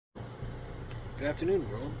Good afternoon,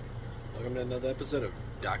 world. Welcome to another episode of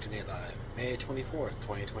Dr. Nate Live, May 24th,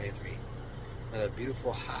 2023. Another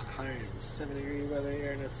beautiful, hot, 107-degree weather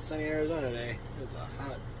here in sunny Arizona today. It's a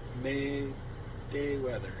hot May day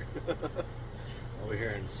weather over here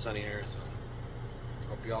in sunny Arizona.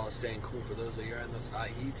 Hope you all are staying cool. For those of you in those high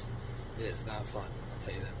heats, it is not fun, I'll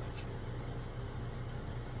tell you that much.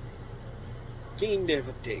 Game Dev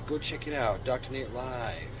Update. Go check it out. Dr. Nate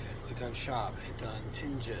Live. Click on Shop. Hit on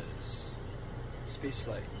Tinjas.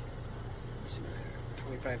 Spaceflight Simulator.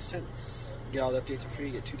 25 cents. Get all the updates for free.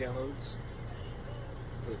 Get 2 downloads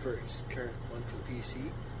for the first current one for the PC.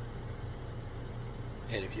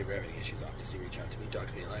 And if you ever have any issues, obviously reach out to me,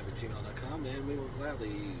 DoctorNateLive@gmail.com, and we will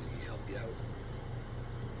gladly help you out.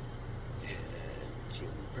 And you can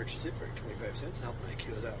purchase it for 25 cents to help my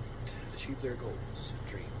kiddos out to achieve their goals and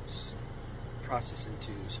dreams. Process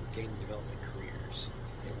into some game development careers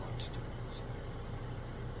that they want to do. So,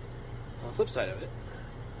 on the flip side of it,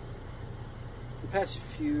 the past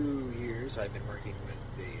few years I've been working with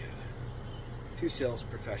a few sales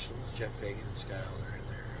professionals, Jeff Fagan and Scott Elder, and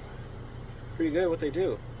they're pretty good at what they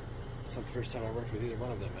do. It's not the first time I worked with either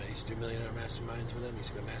one of them. I used to do millionaire masterminds with them. I used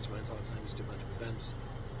to go to masterminds all the time. I used to do a bunch of events.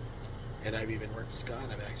 And I've even worked with Scott.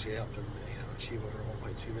 I've actually helped him, achieve over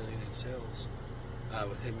 1.2 million in sales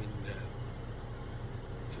with him and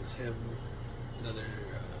it was him, another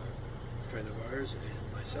friend of ours, and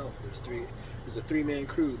myself. There's a 3-man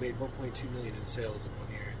crew who made 1.2 million in sales in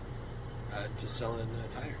 1 year, just selling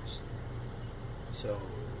tires. So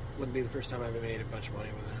wouldn't be the first time I ever made a bunch of money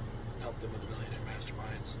with them. Helped them with the millionaire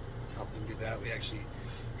masterminds. Helped them do that. We actually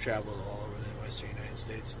traveled all over the western United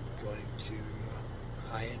States, going to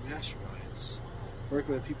high-end masterminds,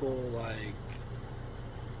 working with people like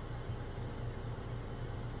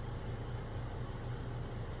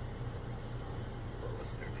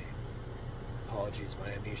apologies, my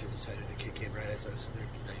amnesia decided to kick in right as I was sitting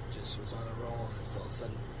there. I just was on a roll, and it's all of a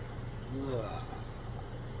sudden,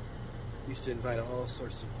 used to invite all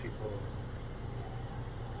sorts of people.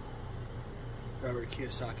 Robert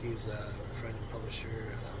Kiyosaki's friend and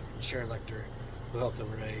publisher, Sharon Lecter, who helped him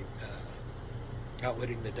write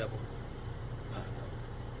Outwitting the Devil.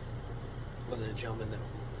 One of the gentlemen that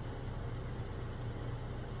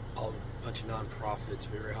a bunch of non-profits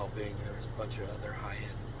we were helping. There was a bunch of other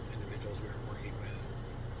high-end individuals we were working with.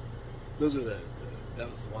 Those are that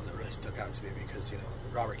was the one that really stuck out to me because,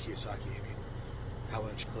 Robert Kiyosaki, how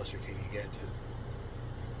much closer can you get to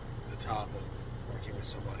the top of working with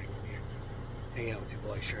somebody when you're hanging out with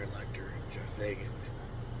people like Sharon Lecter and Jeff Fagan and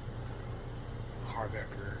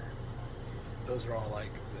Harbecker? Those are all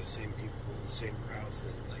like the same people, the same routes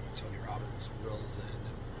that like Tony Robbins rolls in,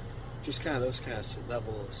 and just kind of those kind of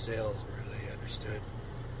level of sales where they understood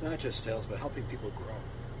not just sales, but helping people grow.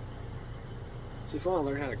 So if you want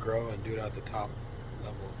to learn how to grow and do it at the top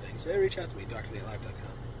level of things, reach out to me,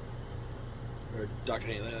 DoctorNateLive.com or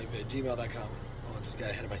DoctorNateLive@gmail.com. Oh, I just got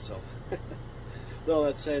ahead of myself. With all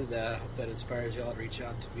that said, I hope that inspires you all to reach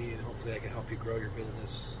out to me, and hopefully I can help you grow your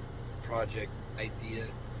business, project, idea.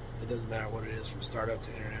 It doesn't matter what it is, from startup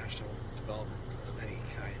to international development of any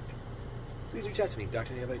kind. Please reach out to me,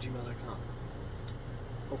 DoctorNateLive@gmail.com.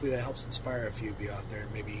 Hopefully that helps inspire a few of you out there,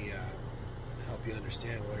 and maybe help you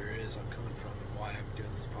understand where it is I'm coming from and why I'm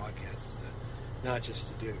doing this podcast. Is that not just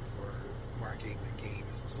to do it for marketing the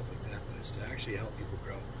games and stuff like that, but it's to actually help people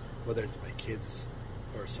grow, whether it's my kids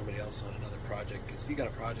or somebody else on another project. Because if you got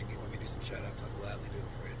a project you want me to do some shout outs, I'll gladly do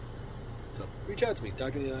it for you. So reach out to me,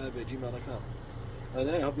 DoctorNateLive@gmail.com. Other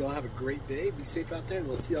than that, I hope you all have a great day. Be safe out there, and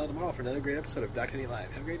we'll see you all tomorrow for another great episode of Dr. Nate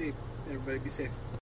Live. Have a great day, everybody. Be safe.